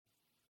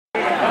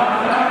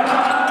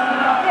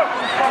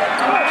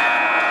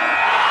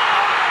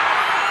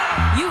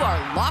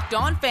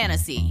Locked On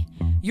Fantasy,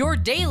 your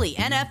daily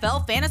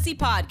NFL fantasy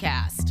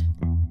podcast.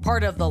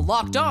 Part of the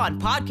Locked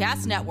On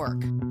Podcast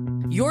Network,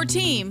 your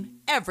team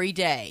every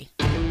day.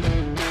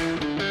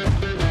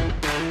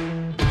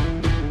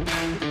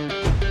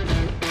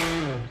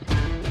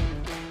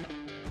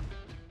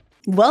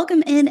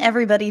 Welcome in,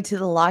 everybody, to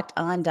the Locked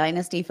On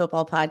Dynasty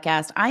Football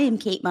Podcast. I am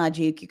Kate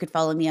Majuk. You could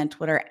follow me on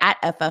Twitter at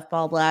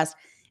FFBallBlast.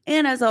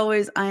 And as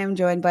always, I am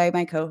joined by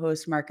my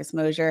co-host, Marcus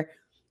Mosher.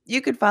 You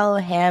could follow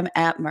him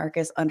at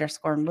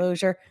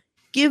Marcus_Mosher.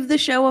 Give the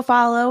show a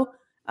follow.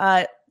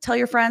 Tell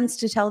your friends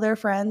to tell their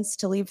friends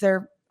to leave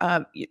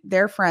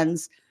their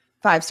friends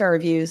 5-star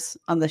reviews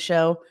on the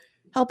show.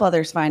 Help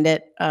others find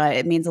it.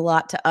 It means a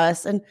lot to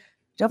us. And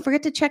don't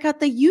forget to check out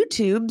the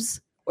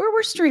YouTubes where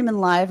we're streaming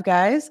live,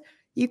 guys.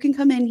 You can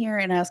come in here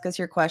and ask us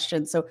your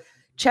questions. So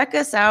check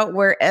us out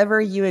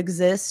wherever you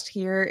exist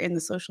here in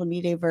the social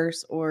media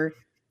verse or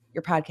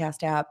your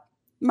podcast app.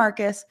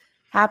 Marcus,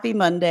 happy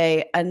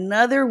Monday.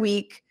 Another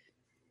week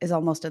is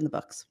almost in the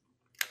books.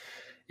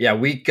 Yeah,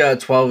 week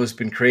 12 has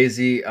been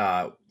crazy.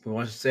 We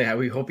want to say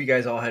we hope you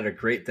guys all had a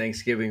great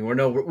Thanksgiving.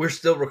 We're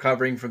still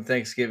recovering from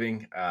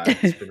Thanksgiving.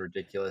 It's been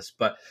ridiculous.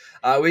 But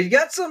we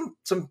got some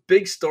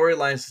big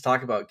storylines to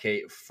talk about,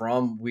 Kate,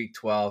 from week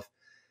 12.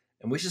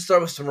 And we should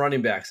start with some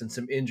running backs and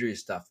some injury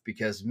stuff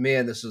because,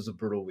 man, this was a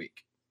brutal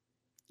week.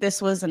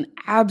 This was an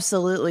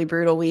absolutely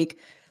brutal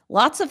week.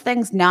 Lots of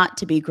things not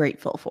to be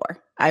grateful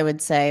for, I would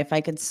say. If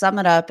I could sum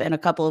it up in a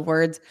couple of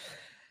words,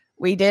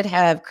 we did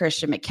have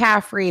Christian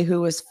McCaffrey,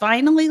 who was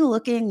finally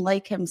looking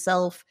like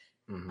himself,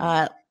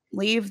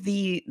 leave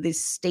the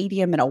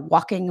stadium in a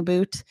walking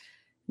boot.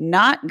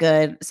 Not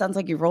good. Sounds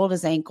like he rolled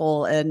his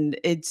ankle, and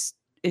it's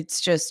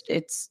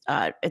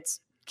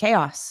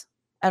chaos.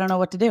 I don't know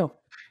what to do.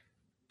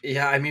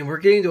 Yeah, I mean, we're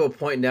getting to a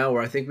point now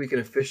where I think we can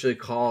officially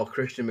call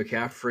Christian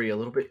McCaffrey a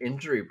little bit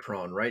injury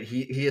prone, right?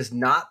 He has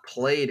not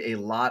played a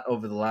lot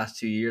over the last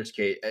 2 years,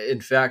 Kate.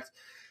 In fact,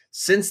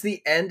 since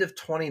the end of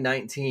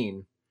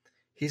 2019,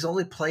 he's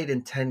only played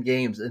in 10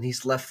 games, and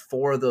he's left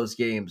 4 of those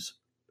games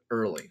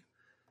early.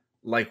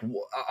 Like,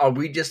 are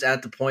we just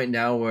at the point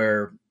now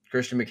where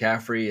Christian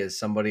McCaffrey is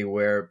somebody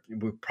where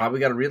we probably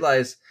got to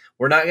realize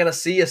we're not going to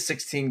see a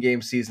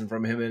 16-game season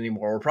from him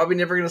anymore. We're probably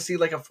never going to see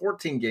like a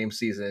 14-game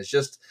season.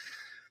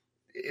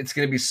 It's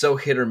going to be so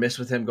hit or miss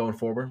with him going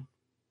forward.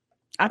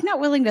 I'm not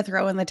willing to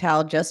throw in the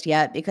towel just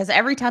yet because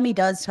every time he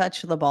does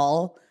touch the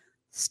ball,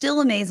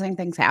 still amazing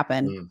things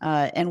happen.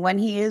 And when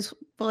he is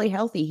fully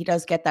healthy, he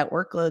does get that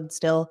workload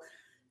still.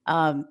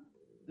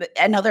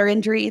 Another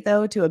injury,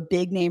 though, to a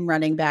big name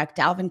running back,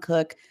 Dalvin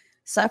Cook,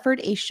 suffered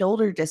a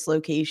shoulder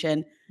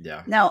dislocation.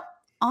 Yeah. Now,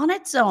 on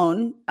its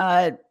own,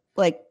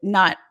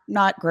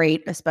 not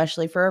great,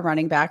 especially for a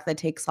running back that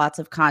takes lots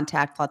of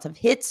contact, lots of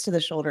hits to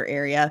the shoulder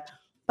area.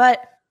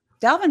 But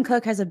Dalvin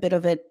Cook has a bit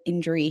of an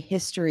injury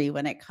history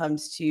when it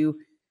comes to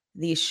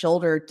these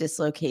shoulder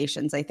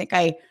dislocations. I think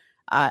I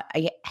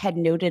had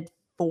noted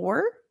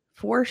four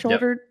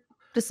shoulder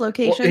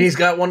dislocations. Well, and he's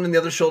got one in the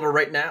other shoulder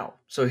right now.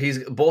 So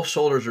both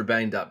shoulders are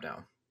banged up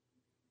now.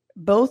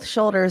 Both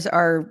shoulders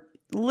are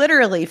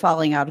literally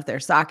falling out of their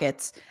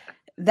sockets.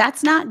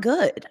 That's not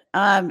good,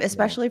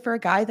 especially for a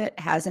guy that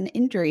has an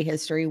injury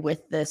history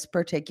with this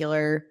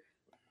particular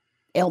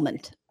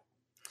ailment.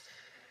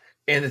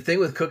 And the thing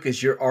with Cook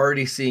is you're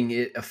already seeing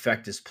it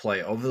affect his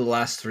play. Over the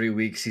last 3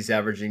 weeks, he's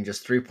averaging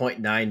just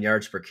 3.9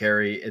 yards per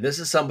carry. And this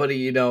is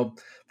somebody,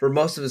 for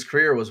most of his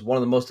career was one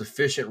of the most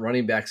efficient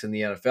running backs in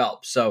the NFL.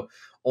 So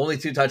only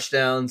 2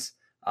 touchdowns.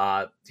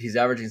 He's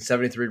averaging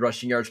 73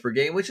 rushing yards per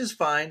game, which is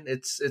fine.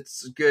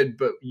 It's good,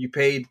 but you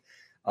paid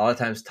a lot of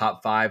times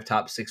top 5,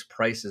 top 6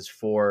 prices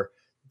for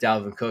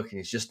Dalvin Cook, and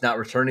he's just not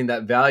returning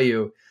that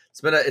value.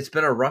 It's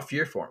been a rough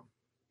year for him.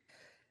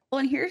 Well,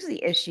 and here's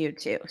the issue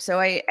too. So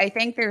I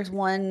think there's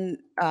one,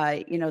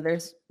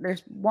 there's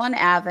one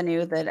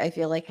avenue that I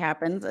feel like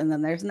happens, and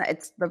then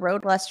it's the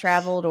road less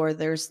traveled, or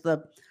there's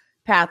the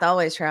path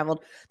always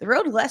traveled. The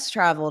road less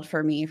traveled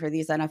for me for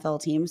these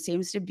NFL teams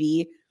seems to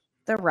be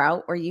the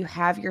route where you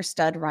have your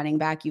stud running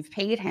back, you've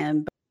paid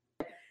him,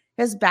 but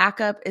his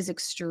backup is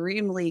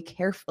extremely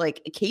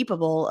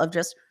capable of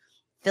just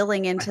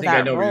filling into that role.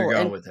 I know where you're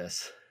going with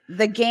this.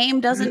 The game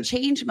doesn't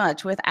change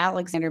much with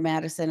Alexander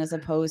Mattison as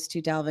opposed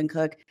to Dalvin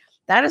Cook.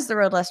 That is the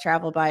road less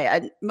traveled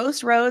by.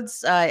 Most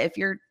roads, if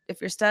your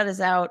stud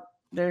is out,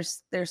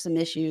 there's some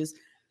issues.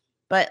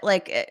 But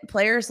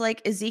players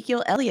like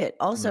Ezekiel Elliott,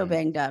 also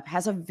banged up,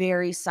 has a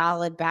very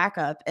solid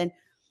backup. And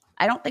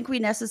I don't think we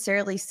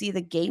necessarily see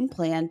the game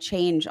plan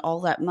change all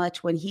that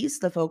much when he's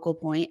the focal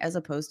point as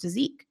opposed to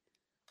Zeke.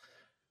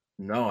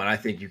 No, and I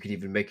think you could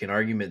even make an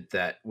argument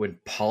that when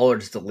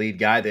Pollard's the lead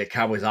guy, the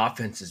Cowboys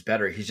offense is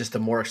better. He's just a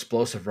more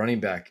explosive running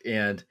back.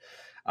 And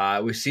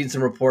we've seen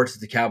some reports that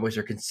the Cowboys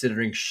are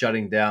considering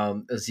shutting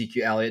down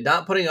Ezekiel Elliott,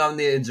 not putting on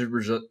the injured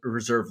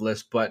reserve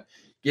list, but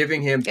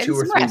giving him 2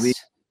 or 3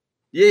 weeks.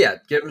 Yeah,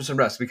 give him some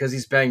rest because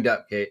he's banged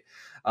up, Kate.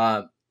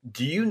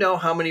 Do you know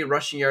how many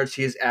rushing yards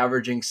he is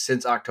averaging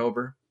since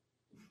October?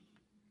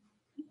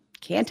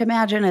 Can't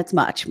imagine it's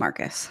much,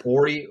 Marcus.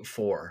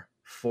 44.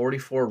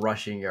 44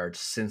 rushing yards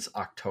since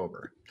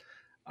October.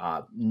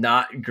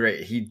 Not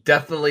great. He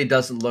definitely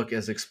doesn't look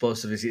as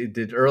explosive as he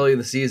did early in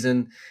the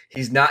season.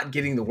 He's not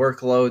getting the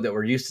workload that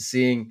we're used to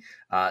seeing.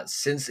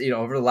 Since,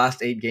 over the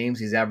last 8 games,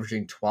 he's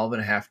averaging 12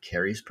 and a half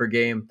carries per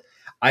game.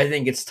 I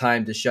think it's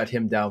time to shut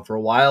him down for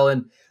a while.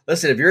 And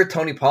listen, if you're a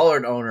Tony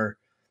Pollard owner,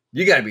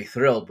 you got to be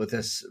thrilled with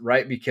this,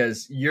 right?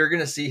 Because you're going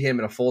to see him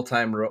in a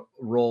full-time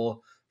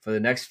role for the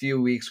next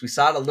few weeks. We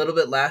saw it a little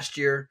bit last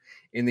year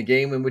in the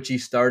game in which he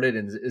started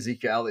and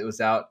Ezekiel Elliott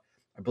was out.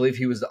 I believe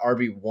he was the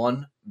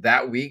RB1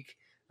 that week.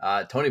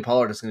 Tony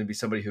Pollard is going to be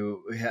somebody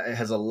who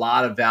has a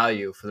lot of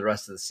value for the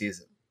rest of the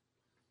season.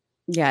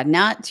 Yeah,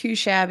 not too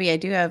shabby. I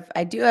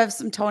do have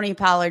some Tony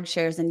Pollard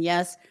shares, and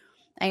yes,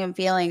 I am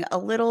feeling a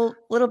little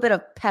bit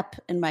of pep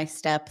in my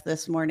step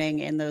this morning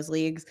in those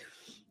leagues.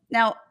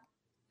 Now,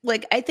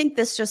 I think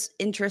this just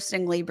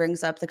interestingly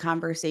brings up the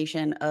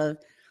conversation of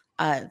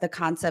the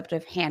concept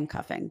of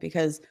handcuffing,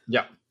 because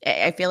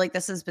I feel like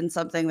this has been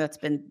something that's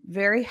been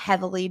very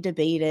heavily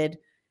debated.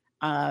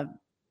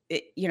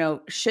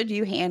 Should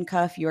you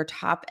handcuff your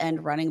top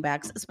end running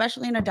backs,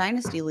 especially in a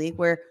dynasty league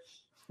where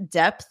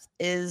depth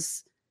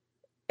is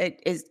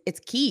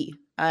key.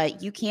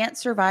 You can't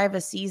survive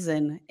a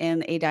season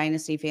in a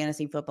dynasty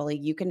fantasy football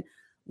league. You can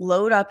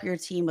load up your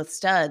team with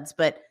studs,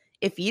 but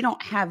if you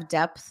don't have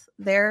depth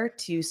there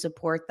to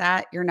support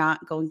that, you're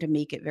not going to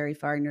make it very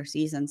far in your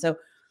season. So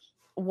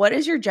what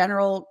is your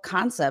general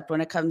concept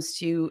when it comes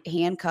to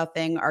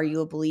handcuffing? Are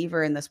you a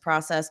believer in this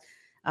process?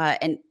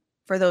 And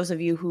for those of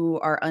you who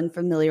are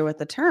unfamiliar with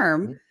the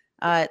term,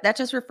 that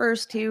just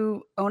refers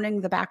to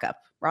owning the backup,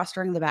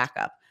 rostering the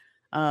backup.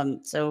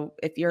 So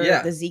if you're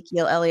the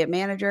Ezekiel Elliott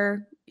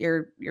manager,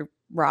 you're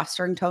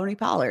rostering Tony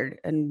Pollard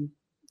and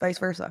vice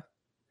versa.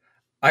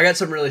 I got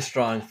some really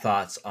strong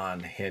thoughts on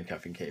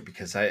handcuffing, Kate,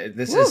 because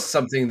this is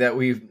something that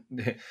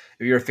if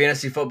you're a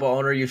fantasy football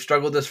owner, you've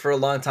struggled with this for a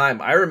long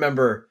time. I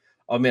remember,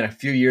 a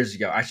few years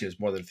ago, actually it was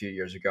more than a few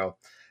years ago,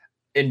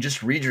 in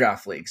just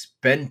redraft leagues,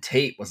 Ben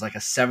Tate was like a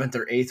 7th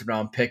or 8th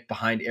round pick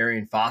behind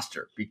Arian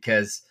Foster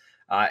because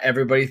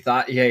everybody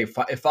thought, hey,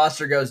 if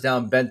Foster goes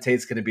down, Ben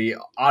Tate's going to be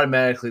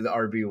automatically the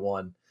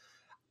RB1.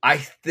 I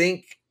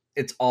think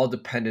it's all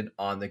dependent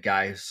on the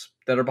guys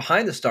that are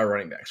behind the star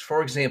running backs.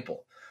 For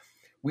example,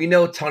 we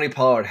know Tony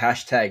Pollard,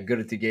 hashtag good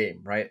at the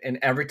game, right? And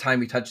every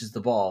time he touches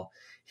the ball,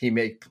 he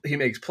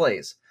makes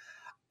plays.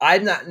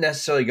 I'm not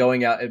necessarily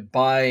going out and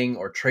buying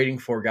or trading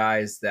for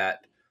guys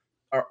that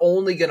are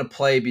only going to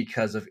play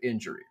because of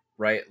injury,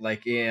 right?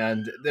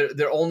 And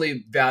their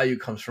only value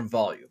comes from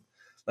volume.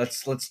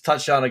 Let's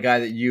touch on a guy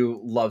that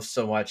you love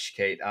so much,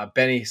 Kate,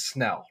 Benny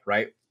Snell,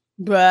 right?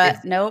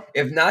 But nope.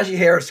 If Najee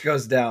Harris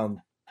goes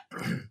down,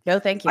 no,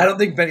 thank you. I don't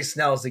think Benny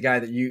Snell is the guy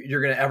that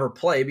you're going to ever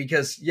play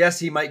because, yes,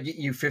 he might get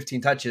you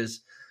 15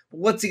 touches, but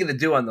what's he going to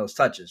do on those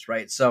touches,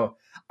 right? So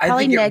I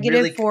think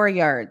negative 4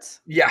 yards.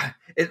 Yeah,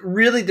 it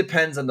really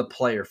depends on the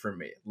player for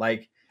me.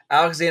 Like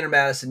Alexander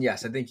Mattison,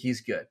 yes, I think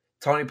he's good.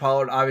 Tony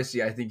Pollard,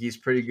 obviously, I think he's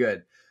pretty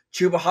good.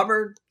 Chuba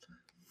Hubbard,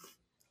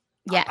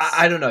 yes.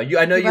 I don't know.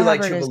 I know you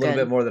like Chuba a little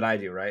bit more than I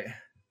do, right?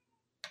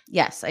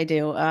 Yes, I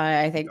do.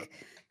 I think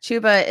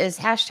Chuba is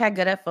hashtag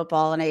good at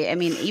football. And I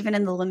mean, even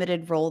in the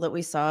limited role that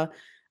we saw,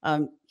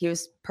 he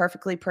was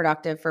perfectly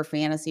productive for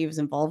fantasy. He was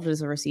involved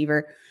as a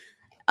receiver.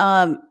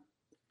 Now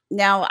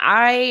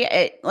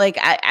I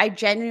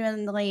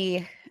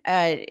genuinely,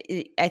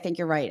 I think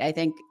you're right. I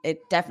think it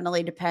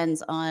definitely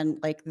depends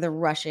on the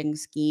rushing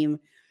scheme.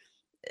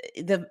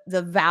 The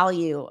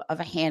value of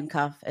a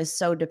handcuff is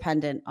so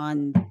dependent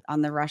on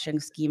the rushing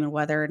scheme and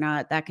whether or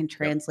not that can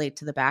translate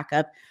to the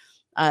backup.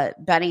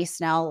 Benny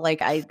Snell,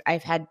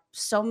 I've had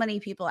so many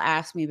people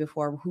ask me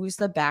before, who's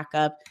the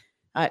backup?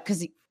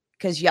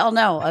 Because y'all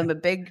know I'm a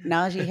big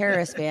Najee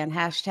Harris fan.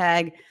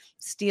 Hashtag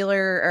Steeler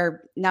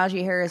or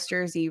Najee Harris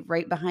jersey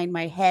right behind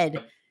my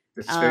head.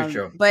 That's very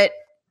true. But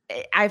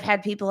I've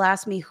had people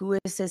ask me who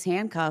is his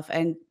handcuff,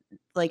 and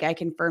I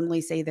can firmly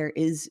say there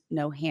is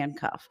no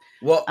handcuff.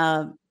 Well,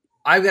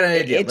 I've got an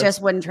idea. It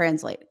just wouldn't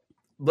translate.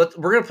 We're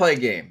going to play a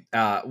game.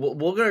 We're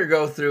going to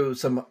go through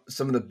some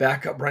of the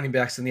backup running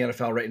backs in the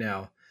NFL right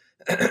now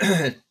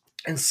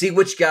and see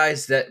which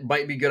guys that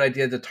might be a good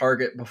idea to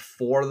target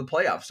before the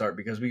playoffs start,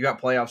 because we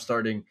got playoffs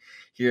starting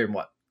here in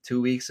 2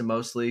 weeks in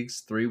most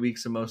leagues, 3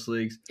 weeks in most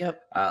leagues.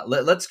 Yep.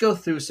 Let's go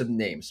through some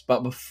names.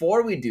 But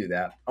before we do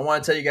that, I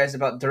want to tell you guys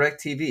about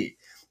DirecTV.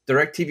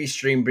 DirecTV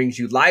Stream brings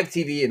you live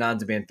TV and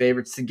on-demand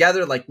favorites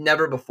together like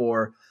never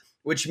before,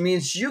 which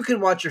means you can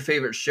watch your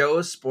favorite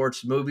shows,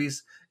 sports,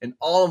 movies, and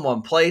all in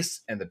one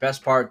place. And the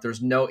best part,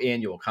 there's no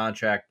annual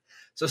contract.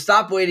 So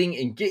stop waiting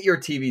and get your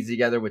TV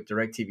together with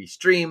DirecTV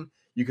Stream.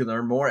 You can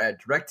learn more at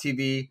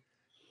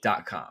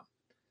directtv.com.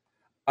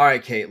 All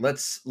right, Kate,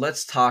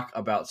 let's talk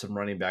about some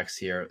running backs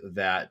here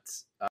that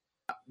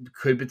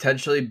could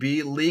potentially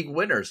be league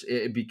winners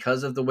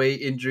because of the way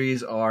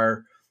injuries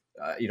are,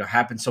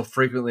 happen so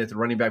frequently at the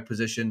running back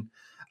position.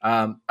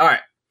 All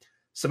right,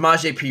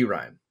 Samaje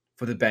Perine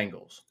for the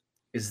Bengals.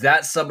 Is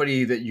that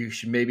somebody that you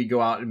should maybe go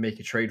out and make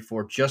a trade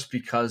for just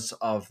because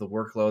of the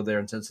workload there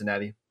in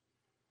Cincinnati?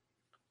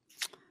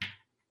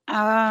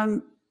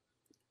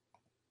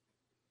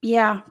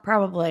 Yeah,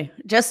 probably.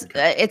 Just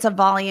it's a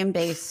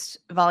volume-based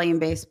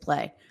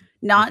play.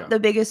 Not the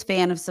biggest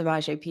fan of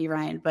Savaje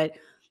Perine, but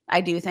I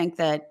do think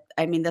that,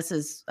 I mean, this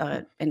is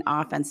an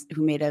offense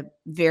who made a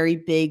very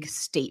big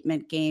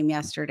statement game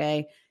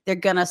yesterday. They're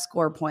gonna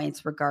score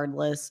points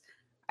regardless.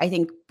 I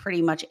think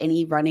pretty much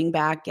any running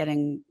back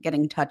getting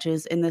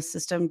touches in this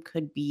system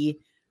could be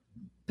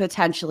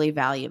potentially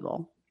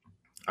valuable.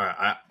 All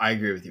right, I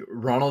agree with you.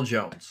 Ronald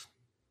Jones.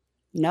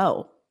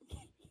 No.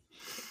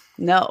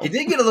 He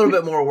did get a little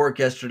bit more work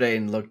yesterday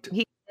and looked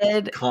He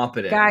did.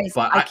 competent. Guys,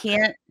 but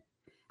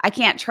I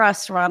can't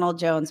trust Ronald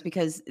Jones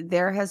because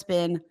there has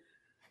been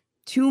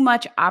too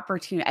much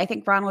opportunity. I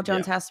think Ronald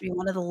Jones has to be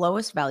one of the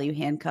lowest value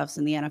handcuffs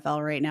in the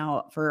NFL right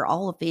now for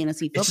all of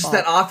fantasy football. It's just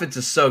that offense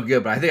is so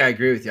good, but I think I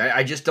agree with you.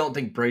 I just don't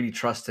think Brady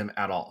trusts him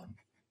at all.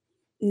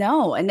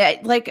 No, and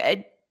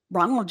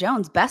Ronald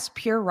Jones, best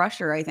pure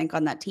rusher, I think,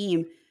 on that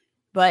team.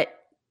 But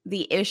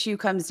the issue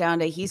comes down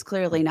to he's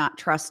clearly not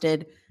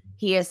trusted.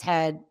 He has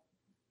had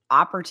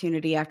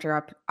opportunity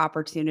after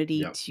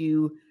opportunity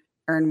to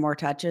earn more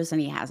touches, and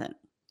he hasn't.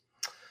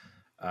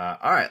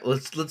 All right,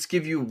 let's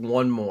give you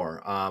one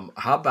more.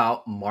 How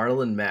about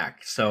Marlon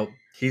Mack? So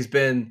he's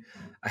been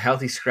a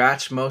healthy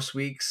scratch most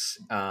weeks.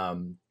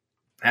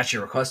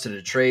 Actually requested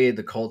a trade.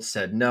 The Colts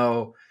said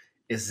no.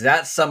 Is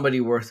that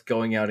somebody worth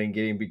going out and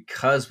getting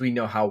because we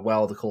know how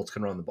well the Colts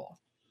can run the ball?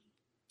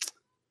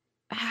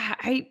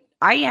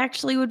 I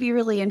actually would be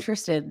really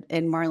interested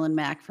in Marlon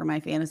Mack for my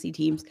fantasy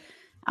teams.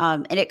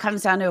 And it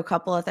comes down to a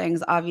couple of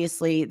things.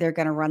 Obviously, they're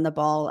going to run the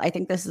ball. I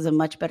think this is a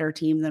much better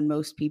team than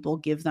most people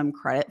give them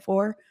credit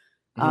for.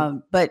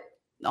 But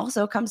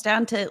also comes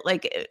down to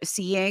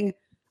seeing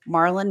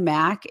Marlon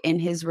Mack in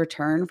his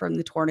return from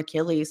the torn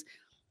Achilles.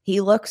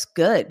 He looks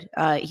good.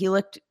 He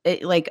looked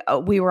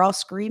we were all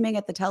screaming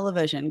at the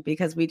television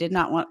because we did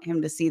not want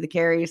him to see the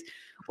carries.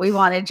 We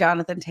wanted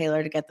Jonathan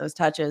Taylor to get those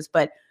touches,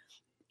 but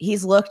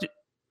he's looked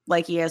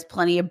like he has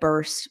plenty of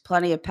burst,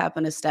 plenty of pep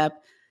in his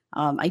step.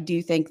 I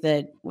do think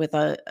that with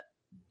a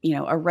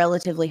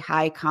relatively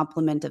high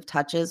complement of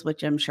touches,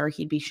 which I'm sure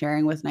he'd be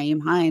sharing with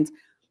Nyheim Hines,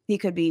 he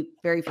could be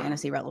very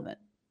fantasy relevant.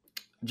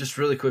 Just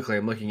really quickly,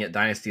 I'm looking at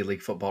Dynasty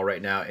League football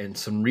right now and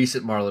some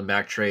recent Marlon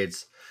Mack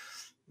trades,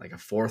 like a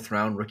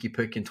 4th-round rookie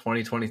pick in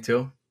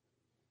 2022.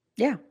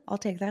 Yeah, I'll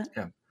take that.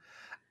 Yeah.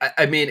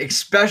 I mean,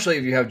 especially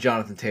if you have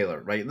Jonathan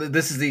Taylor, right?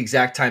 This is the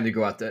exact time to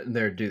go out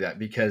there and do that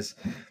because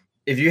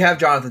if you have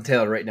Jonathan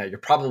Taylor right now, you're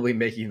probably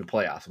making the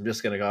playoffs. I'm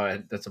just going to go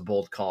ahead. That's a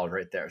bold call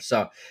right there.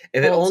 So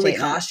if it only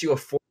costs you a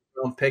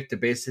 4th-round pick to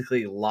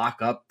basically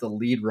lock up the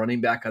lead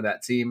running back on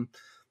that team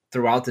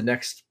throughout the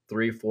next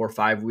 3, 4,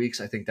 5 weeks,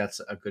 I think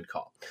that's a good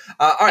call.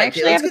 All right.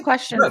 Actually, I have a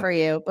question for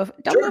you.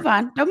 Don't move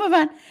on.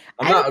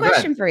 I have a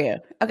question for you.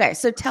 Okay.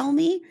 So tell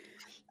me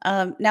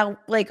now,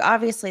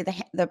 obviously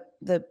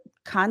the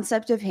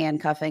concept of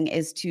handcuffing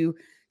is to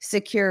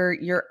secure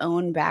your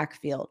own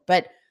backfield,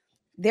 but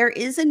there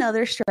is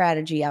another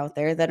strategy out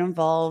there that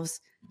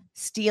involves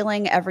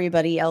stealing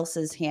everybody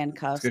else's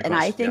handcuffs. And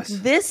I think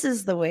this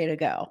is the way to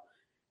go,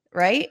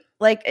 right?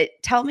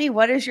 Tell me,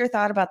 what is your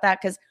thought about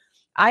that? Because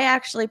I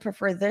actually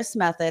prefer this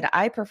method.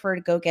 I prefer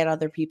to go get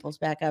other people's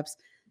backups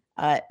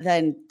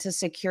than to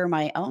secure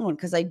my own.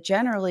 Because I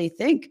generally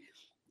think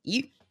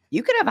you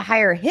could have a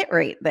higher hit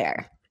rate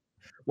there.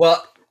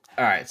 Well,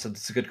 all right. So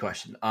that's a good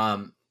question.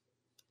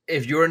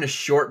 If you're in a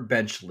short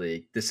bench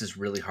league, this is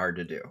really hard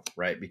to do,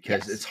 right?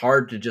 Because it's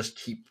hard to just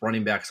keep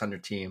running backs on your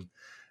team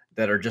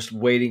that are just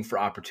waiting for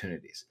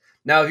opportunities.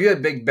 Now, if you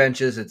have big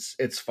benches,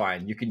 it's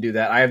fine. You can do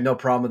that. I have no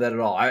problem with that at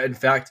all. In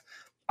fact,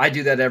 I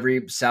do that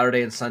every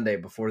Saturday and Sunday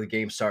before the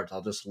game starts.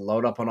 I'll just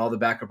load up on all the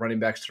backup running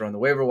backs to run the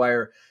waiver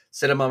wire,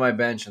 sit them on my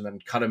bench, and then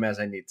cut them as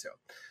I need to.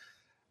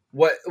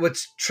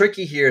 What's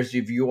tricky here is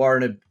if you are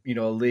in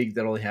a league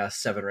that only has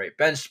 7 or 8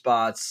 bench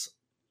spots,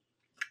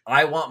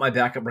 I want my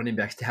backup running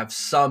backs to have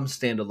some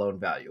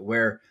standalone value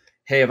where,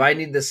 hey, if I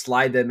need to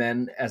slide them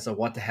in as a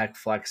what the heck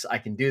flex, I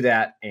can do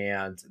that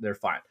and they're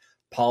fine.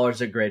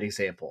 Pollard's a great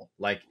example.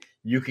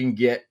 You can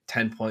get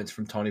 10 points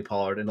from Tony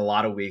Pollard in a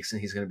lot of weeks and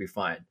he's going to be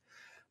fine.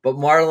 But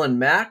Marlon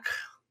Mack,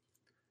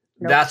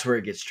 that's where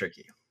it gets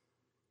tricky.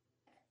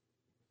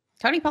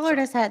 Tony Pollard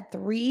has had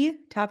 3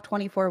 top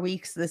 24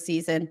 weeks this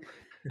season,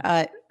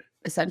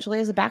 essentially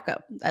as a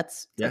backup.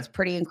 That's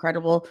pretty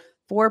incredible.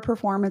 4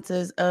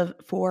 performances of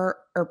 4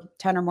 or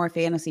 10 or more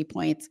fantasy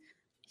points.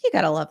 You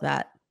got to love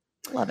that.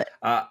 Love it.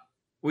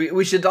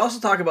 We should also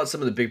talk about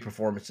some of the big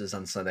performances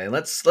on Sunday.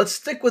 Let's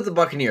stick with the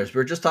Buccaneers. We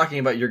were just talking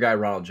about your guy,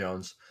 Ronald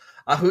Jones,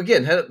 who,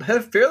 again, had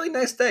a fairly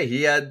nice day.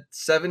 He had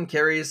 7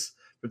 carries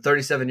for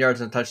 37 yards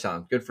and a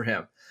touchdown. Good for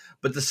him.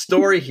 But the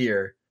story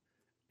here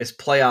is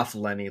playoff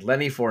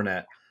Lenny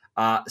Fournette.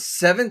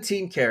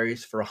 17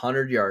 carries for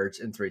 100 yards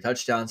and 3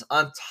 touchdowns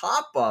on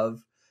top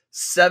of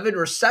 7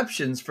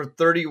 receptions for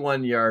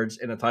 31 yards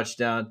and a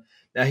touchdown.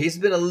 Now, he's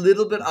been a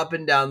little bit up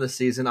and down this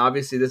season.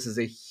 Obviously, this is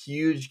a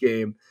huge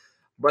game.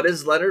 But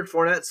is Leonard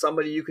Fournette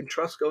somebody you can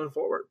trust going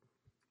forward?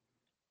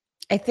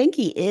 I think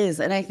he is,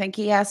 and I think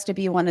he has to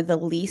be one of the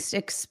least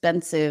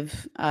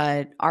expensive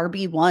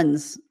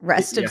RB1s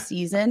rest of Yeah.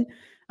 season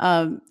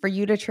for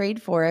you to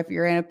trade for if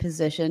you're in a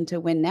position to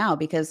win now,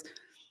 because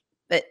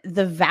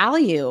the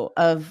value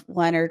of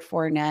Leonard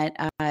Fournette,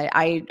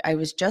 I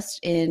was just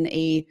in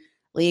a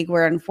league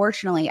where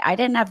unfortunately I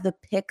didn't have the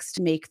picks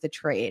to make the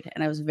trade,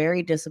 and I was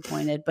very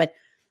disappointed. But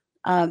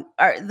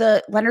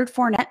the Leonard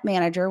Fournette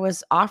manager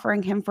was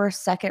offering him for a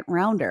second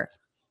rounder.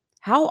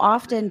 How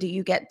often do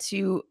you get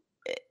to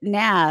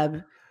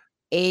nab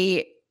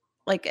an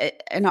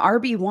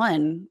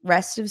RB1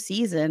 rest of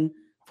season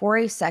for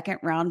a second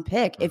round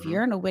pick? If Mhm.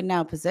 you're in a win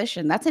now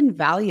position, that's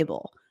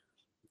invaluable.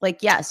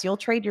 Like, yes, you'll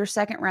trade your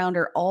second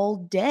rounder all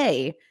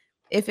day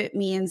if it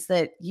means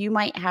that you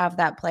might have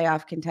that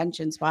playoff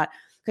contention spot.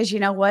 Because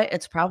you know what?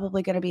 It's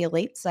probably going to be a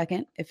late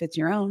second if it's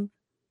your own.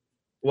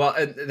 Well,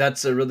 and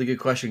that's a really good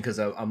question because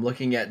I'm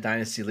looking at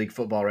Dynasty League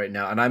football right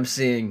now, and I'm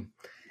seeing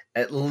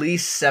at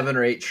least 7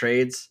 or 8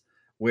 trades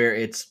where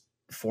it's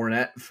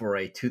Fournette for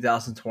a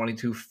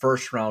 2022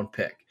 first round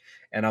pick.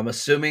 And I'm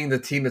assuming the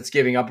team that's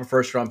giving up a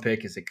first round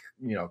pick is a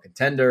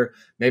contender.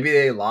 Maybe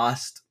they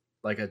lost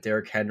like a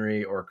Derrick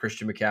Henry or a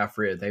Christian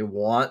McCaffrey, and they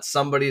want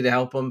somebody to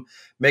help them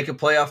make a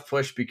playoff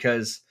push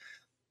because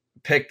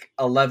pick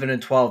 11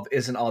 and 12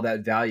 isn't all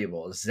that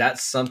valuable. Is that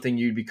something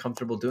you'd be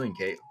comfortable doing,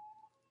 Kate?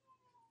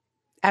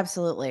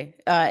 Absolutely.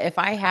 If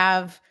I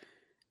have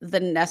the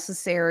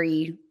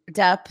necessary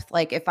depth,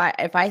 like if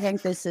I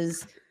think this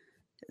is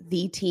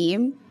the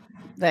team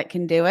that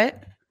can do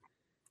it,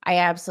 I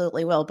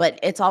absolutely will. But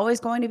it's always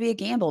going to be a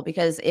gamble,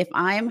 because if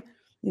I'm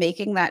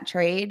making that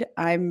trade,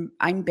 I'm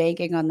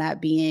banking on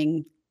that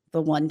being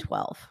the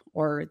 112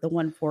 or the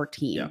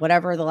 114, Yeah.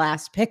 whatever the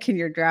last pick in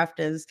your draft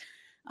is.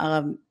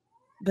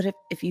 But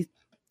if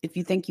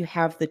you think you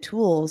have the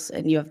tools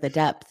and you have the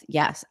depth,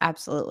 yes,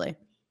 absolutely.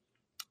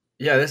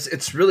 Yeah,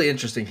 it's really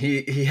interesting.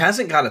 He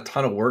hasn't got a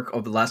ton of work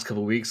over the last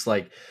couple of weeks.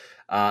 Like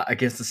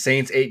against the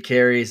Saints, 8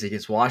 carries,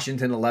 against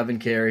Washington, 11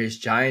 carries,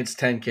 Giants,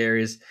 10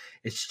 carries.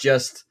 It's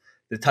just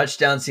the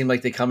touchdowns seem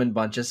like they come in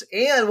bunches.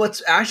 And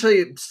what's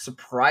actually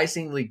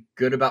surprisingly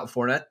good about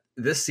Fournette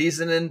this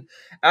season and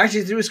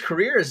actually through his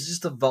career is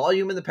just the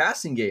volume in the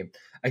passing game.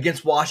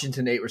 Against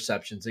Washington, 8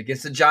 receptions.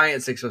 Against the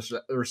Giants, 6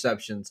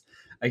 receptions.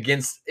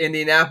 Against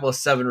Indianapolis,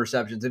 7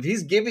 receptions. If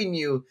he's giving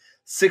you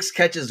 6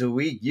 catches a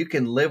week, you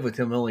can live with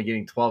him only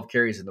getting 12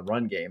 carries in the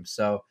run game.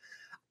 So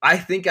I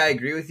think I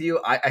agree with you.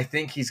 I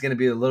think he's going to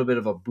be a little bit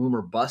of a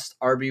boomer bust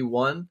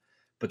RB1,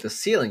 but the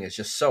ceiling is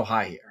just so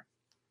high here.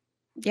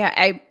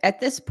 Yeah, at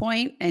this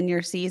point in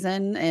your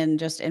season and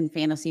just in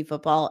fantasy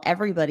football,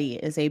 everybody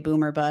is a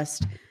boomer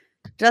bust.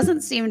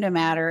 Doesn't seem to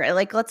matter.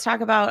 Like, let's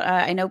talk about.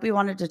 I know we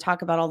wanted to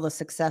talk about all the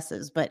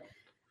successes, but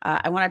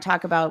I want to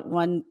talk about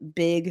one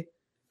big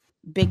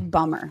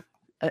bummer.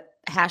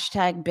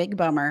 Hashtag big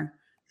bummer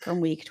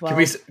from week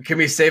 12. Can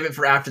we save it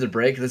for after the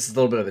break? This is a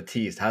little bit of a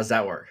tease. How's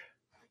that work?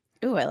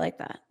 Ooh, I like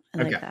that.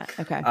 I like that.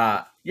 Okay.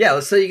 Yeah,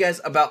 let's tell you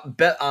guys about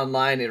Bet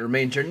Online. It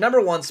remains your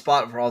number one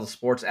spot for all the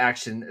sports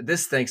action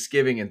this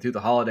Thanksgiving and through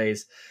the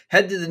holidays.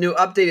 Head to the new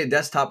updated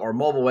desktop or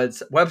mobile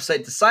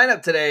website to sign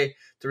up today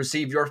to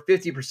receive your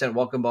 50%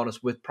 welcome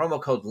bonus with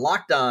promo code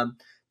LOCKEDON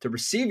to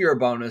receive your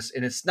bonus.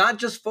 And it's not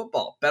just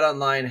football. Bet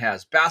Online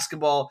has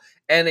basketball,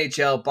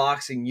 NHL,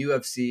 boxing,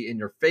 UFC, and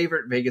your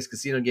favorite Vegas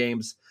casino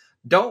games.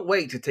 Don't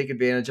wait to take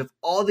advantage of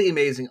all the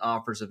amazing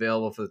offers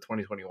available for the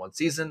 2021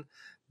 season.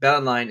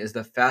 BetOnline is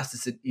the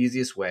fastest and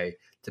easiest way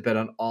to bet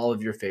on all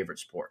of your favorite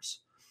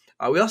sports.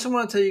 We also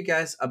want to tell you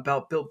guys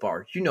about Built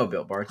Bar. You know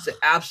Built Bar. It's the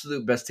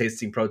absolute best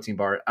tasting protein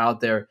bar out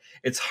there.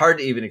 It's hard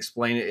to even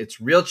explain it. It's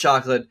real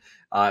chocolate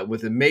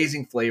with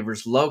amazing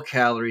flavors, low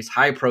calories,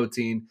 high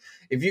protein.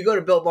 If you go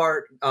to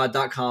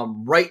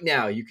BuiltBar.com right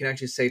now, you can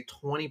actually save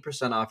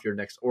 20% off your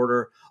next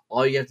order.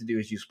 All you have to do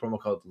is use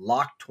promo code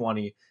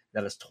LOCK20.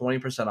 That is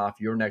 20% off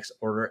your next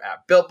order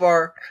at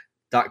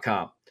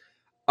BuiltBar.com.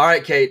 All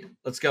right, Kate,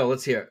 let's go.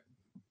 Let's hear it.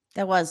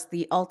 That was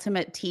the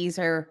ultimate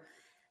teaser.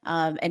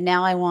 And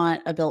now I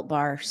want a Built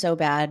Bar so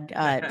bad.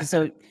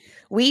 So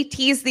we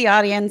teased the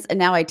audience, and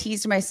now I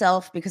teased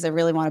myself because I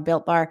really want a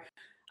Built Bar.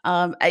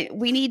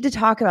 We need to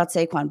talk about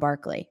Saquon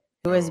Barkley,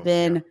 who has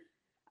been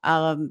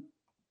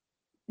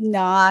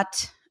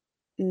not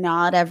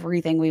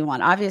everything we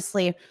want.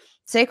 Obviously,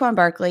 Saquon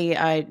Barkley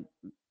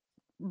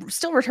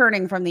still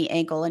returning from the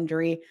ankle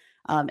injury.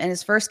 And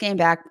his first game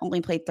back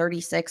only played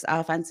 36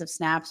 offensive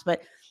snaps.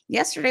 But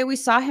yesterday we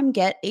saw him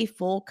get a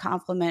full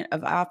complement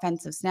of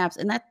offensive snaps,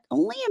 and that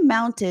only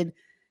amounted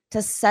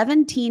to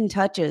 17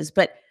 touches.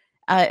 But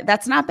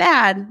that's not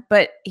bad,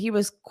 but he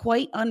was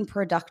quite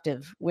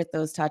unproductive with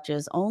those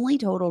touches. Only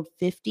totaled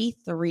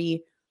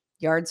 53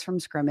 yards from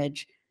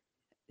scrimmage,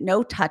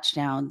 no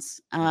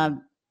touchdowns.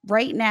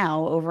 Right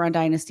now, over on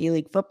Dynasty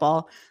League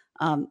Football,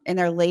 in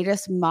their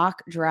latest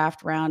mock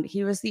draft round,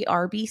 he was the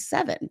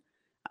RB7.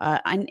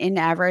 In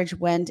average,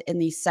 went in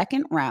the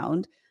second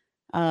round.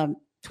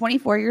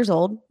 24 years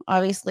old,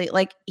 obviously.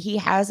 Like, he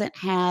hasn't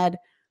had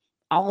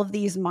all of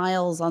these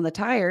miles on the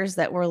tires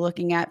that we're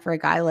looking at for a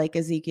guy like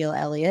Ezekiel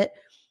Elliott.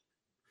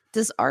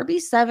 Does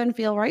RB7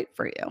 feel right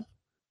for you?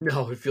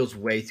 No, it feels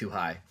way too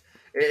high.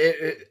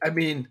 I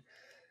mean,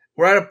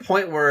 we're at a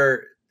point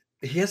where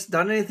he hasn't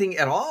done anything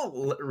at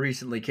all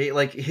recently, Kate.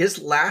 Like his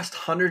last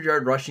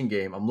 100-yard rushing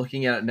game, I'm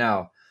looking at it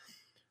now,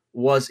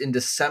 was in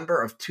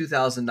December of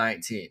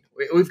 2019.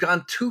 We've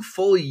gone 2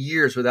 full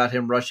years without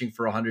him rushing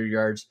for 100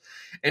 yards.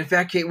 In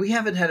fact, Kate, we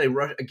haven't had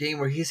a game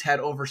where he's had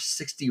over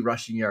 60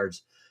 rushing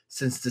yards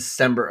since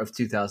December of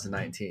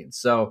 2019.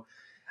 So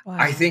Wow.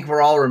 I think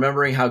we're all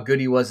remembering how good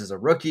he was as a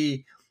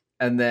rookie.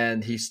 And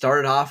then he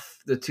started off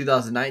the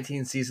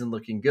 2019 season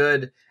looking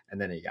good,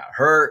 and then he got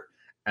hurt.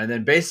 And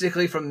then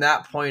basically from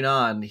that point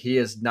on, he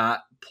has not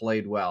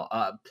played well.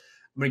 I'm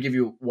going to give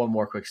you one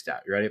more quick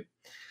stat. You ready?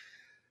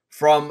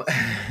 From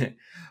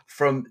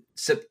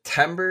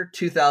September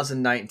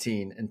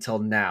 2019 until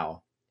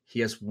now, he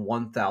has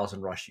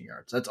 1,000 rushing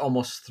yards. That's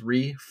almost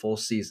 3 full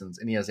seasons,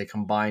 and he has a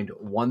combined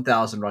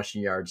 1,000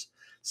 rushing yards,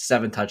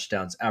 7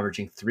 touchdowns,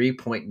 averaging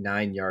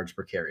 3.9 yards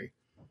per carry.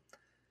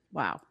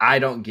 Wow. I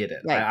don't get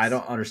it. I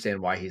don't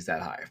understand why he's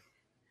that high.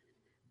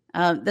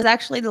 That's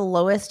actually the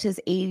lowest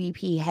his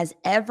ADP has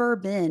ever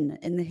been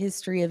in the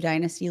history of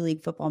Dynasty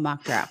League football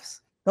mock drafts.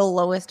 The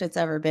lowest it's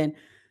ever been.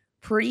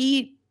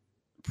 Pretty,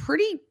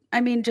 I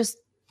mean, just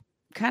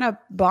kind of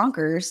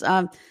bonkers.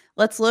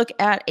 Let's look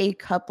at a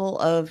couple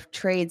of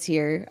trades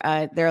here.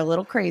 They're a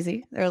little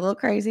crazy.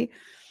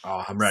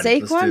 Oh, I'm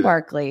ready. Saquon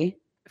Barkley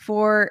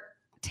for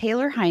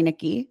Taylor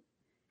Heineke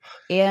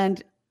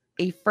and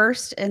a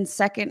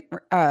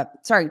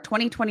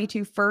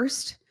 2022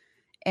 first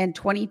and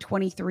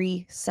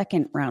 2023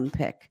 second round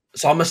pick.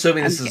 So I'm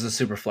assuming this is a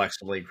super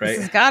flex league, right?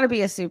 This has got to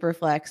be a super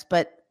flex,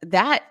 but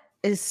that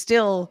is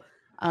still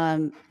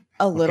a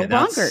little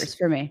bonkers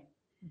for me.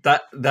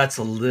 That's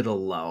a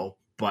little low,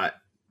 but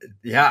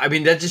yeah, I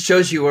mean, that just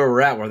shows you where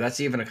we're at, where that's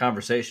even a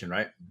conversation,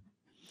 right?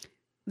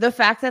 The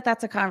fact that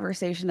that's a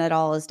conversation at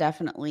all is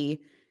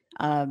definitely,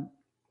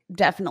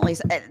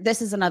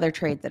 this is another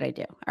trade that I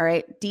do. All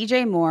right.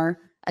 DJ Moore,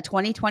 a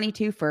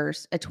 2022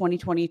 first, a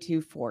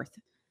 2022 fourth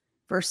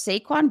for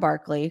Saquon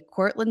Barkley,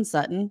 Courtland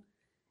Sutton,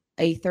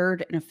 a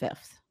third and a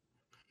fifth.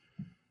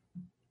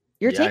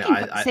 You're taking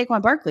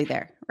Saquon Barkley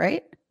there,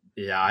 right?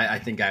 Yeah, I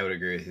think I would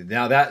agree with you.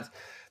 Now that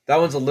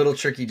one's a little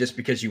tricky just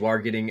because you are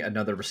getting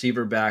another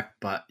receiver back.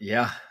 But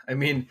yeah, I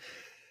mean,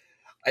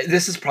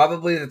 this is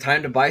probably the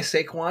time to buy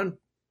Saquon.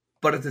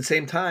 But at the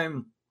same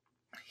time,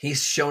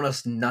 he's shown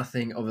us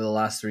nothing over the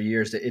last 3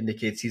 years that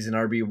indicates he's an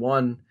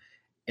RB1.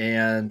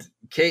 And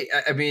Kate,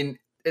 I mean,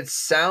 it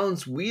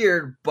sounds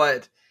weird,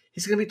 but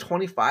he's going to be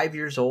 25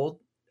 years old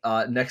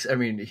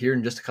here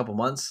in just a couple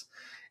months.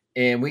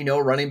 And we know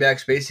running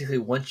backs, basically,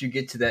 once you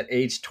get to that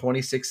age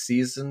 26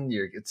 season,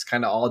 it's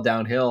kind of all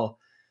downhill.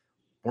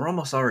 We're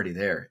almost already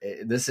there.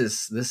 This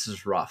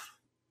is rough.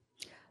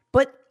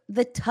 But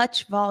the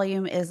touch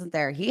volume isn't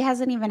there. He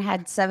hasn't even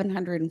had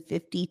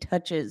 750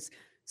 touches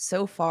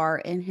so far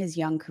in his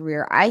young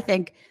career. I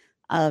think,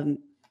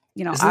 isn't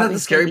that the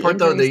scary part,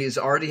 though, that he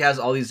already has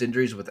all these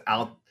injuries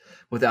without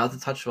the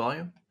touch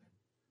volume?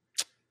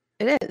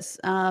 It is.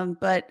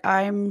 But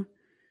I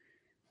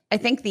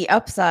think the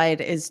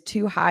upside is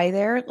too high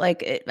there.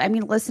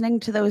 Listening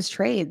to those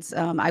trades,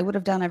 I would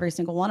have done every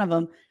single one of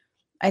them.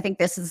 I think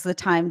this is the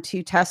time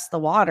to test the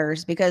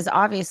waters because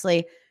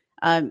obviously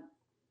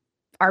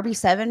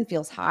RB7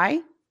 feels high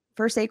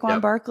for Saquon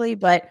Barkley,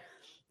 but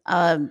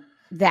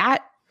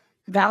that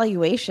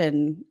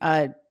valuation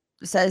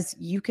says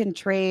you can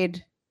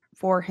trade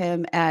for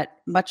him at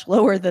much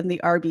lower than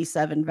the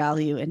RB7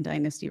 value in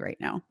Dynasty right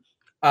now.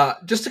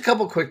 Just a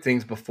couple quick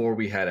things before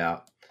we head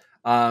out.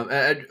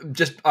 I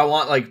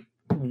want like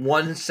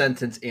 1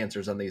 sentence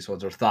answers on these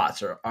ones or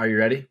thoughts. Are you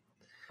ready?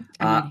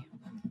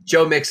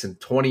 Joe Mixon,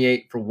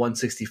 28 for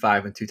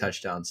 165 and 2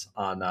 touchdowns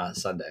on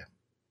Sunday.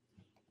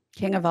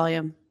 King of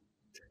volume.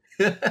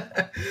 He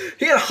had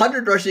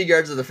 100 rushing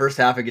yards in the first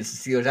half against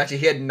the Steelers. Actually,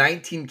 he had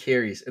 19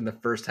 carries in the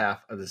first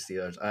half of the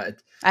Steelers.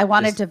 I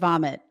wanted to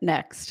vomit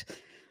next.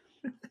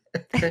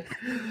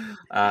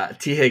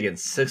 T.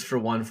 Higgins, 6 for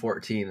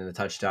 114 and a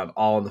touchdown,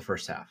 all in the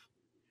first half.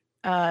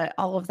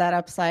 All of that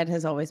upside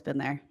has always been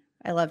there.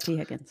 I love T.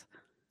 Higgins.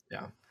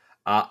 Yeah.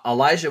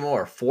 Elijah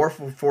Moore, 4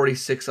 for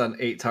 46 on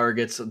 8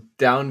 targets.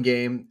 Down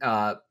game.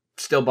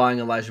 Still buying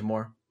Elijah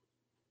Moore?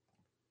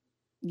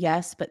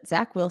 Yes, but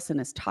Zach Wilson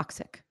is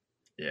toxic.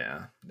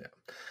 Yeah.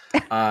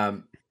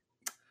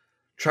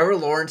 Trevor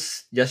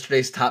Lawrence,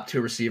 yesterday's top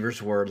 2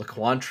 receivers were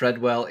Laquan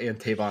Treadwell and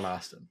Tavon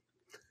Austin.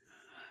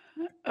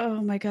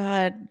 Oh my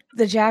God.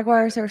 The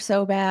Jaguars are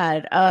so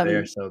bad. They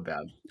are so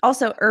bad.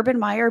 Also, Urban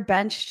Meyer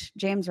benched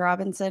James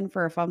Robinson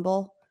for a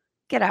fumble.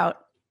 Get out.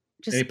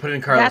 And he put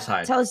in Carlos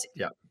Hyde.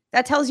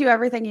 That tells you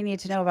everything you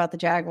need to know about the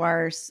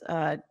Jaguars.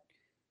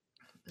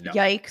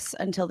 Yikes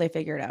until they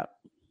figure it out.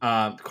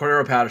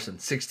 Cordero Patterson,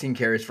 16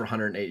 carries for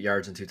 108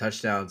 yards and 2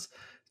 touchdowns.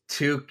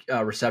 2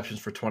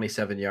 receptions for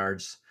 27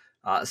 yards.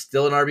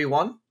 Still an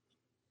RB1?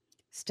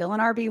 Still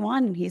an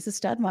RB1. He's a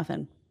stud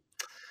muffin.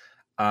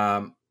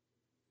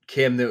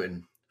 Cam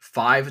Newton,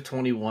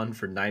 5-21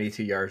 for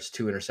 92 yards,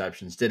 2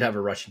 interceptions. Did have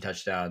a rushing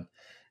touchdown.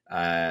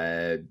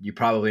 you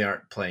probably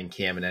aren't playing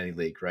Cam in any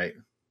league, right?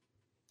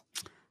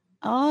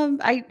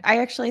 I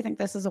actually think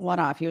this is a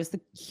one-off. He was the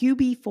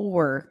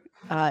QB4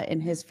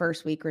 in his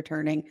first week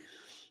returning.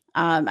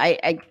 I'm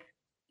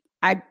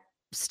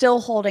still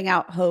holding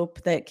out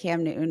hope that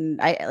Cam Newton.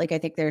 I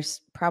think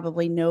there's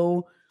probably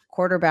no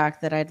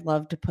quarterback that I'd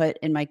love to put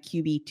in my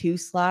QB2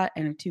 slot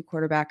in a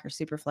 2-quarterback or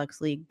super flex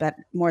league, but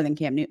more than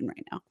Cam Newton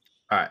right now.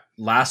 All right,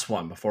 last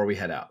one before we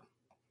head out.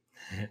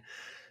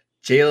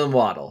 Jalen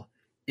Waddle.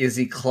 Is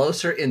he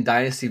closer in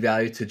dynasty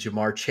value to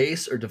Jamar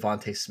Chase or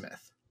Devontae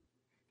Smith?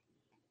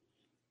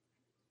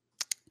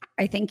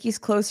 I think he's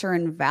closer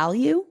in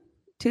value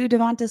to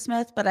Devonta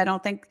Smith, but I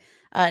don't think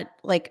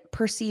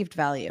perceived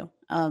value.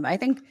 I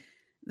think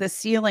the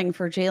ceiling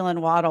for Jalen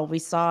Waddle, we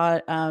saw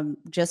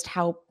just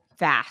how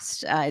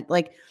fast.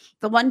 The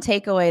one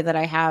takeaway that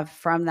I have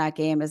from that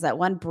game is that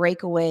one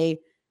breakaway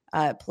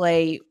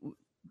play,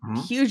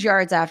 huge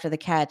yards after the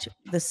catch,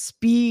 the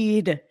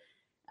speed.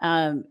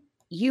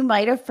 You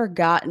might have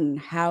forgotten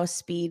how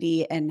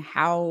speedy and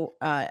how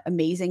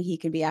amazing he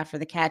can be after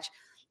the catch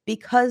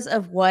because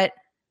of what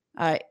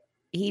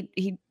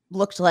he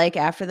looked like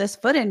after this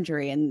foot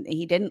injury, and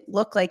he didn't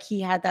look like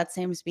he had that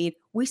same speed.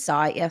 We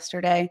saw it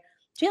yesterday.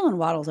 Jalen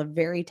Waddle's a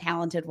very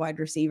talented wide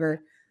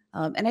receiver,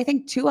 and I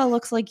think Tua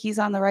looks like he's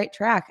on the right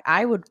track.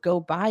 I would go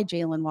buy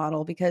Jalen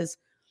Waddle because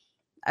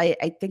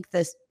I think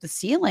the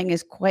ceiling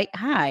is quite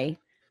high,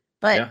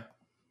 but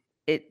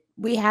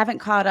we haven't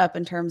caught up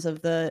in terms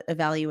of the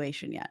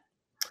evaluation yet.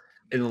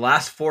 In the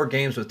last 4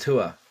 games with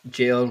Tua,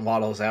 Jalen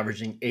Waddle is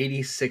averaging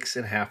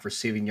 86.5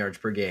 receiving yards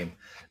per game.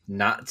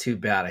 Not too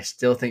bad. I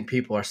still think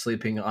people are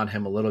sleeping on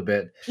him a little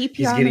bit.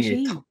 PPR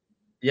machine.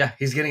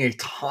 He's getting a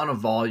ton of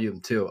volume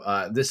too.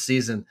 This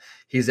season,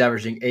 he's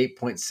averaging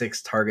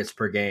 8.6 targets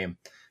per game.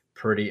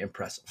 Pretty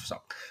impressive. So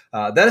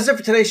that is it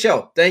for today's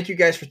show. Thank you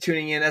guys for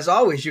tuning in. As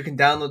always, you can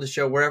download the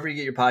show wherever you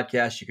get your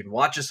podcasts. You can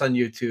watch us on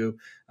YouTube.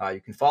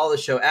 You can follow the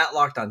show at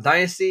Locked On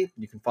Dynasty.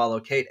 You can follow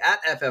Kate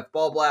at FF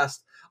Ball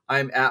Blast.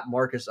 I'm at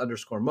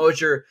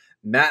Marcus_Mosier.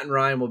 Matt and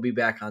Ryan will be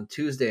back on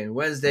Tuesday and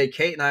Wednesday.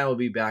 Kate and I will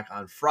be back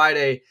on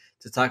Friday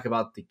to talk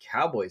about the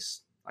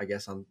Cowboys, I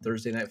guess, on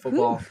Thursday Night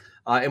Football.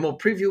 And we'll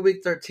preview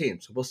Week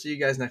 13. So we'll see you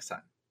guys next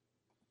time.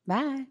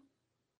 Bye.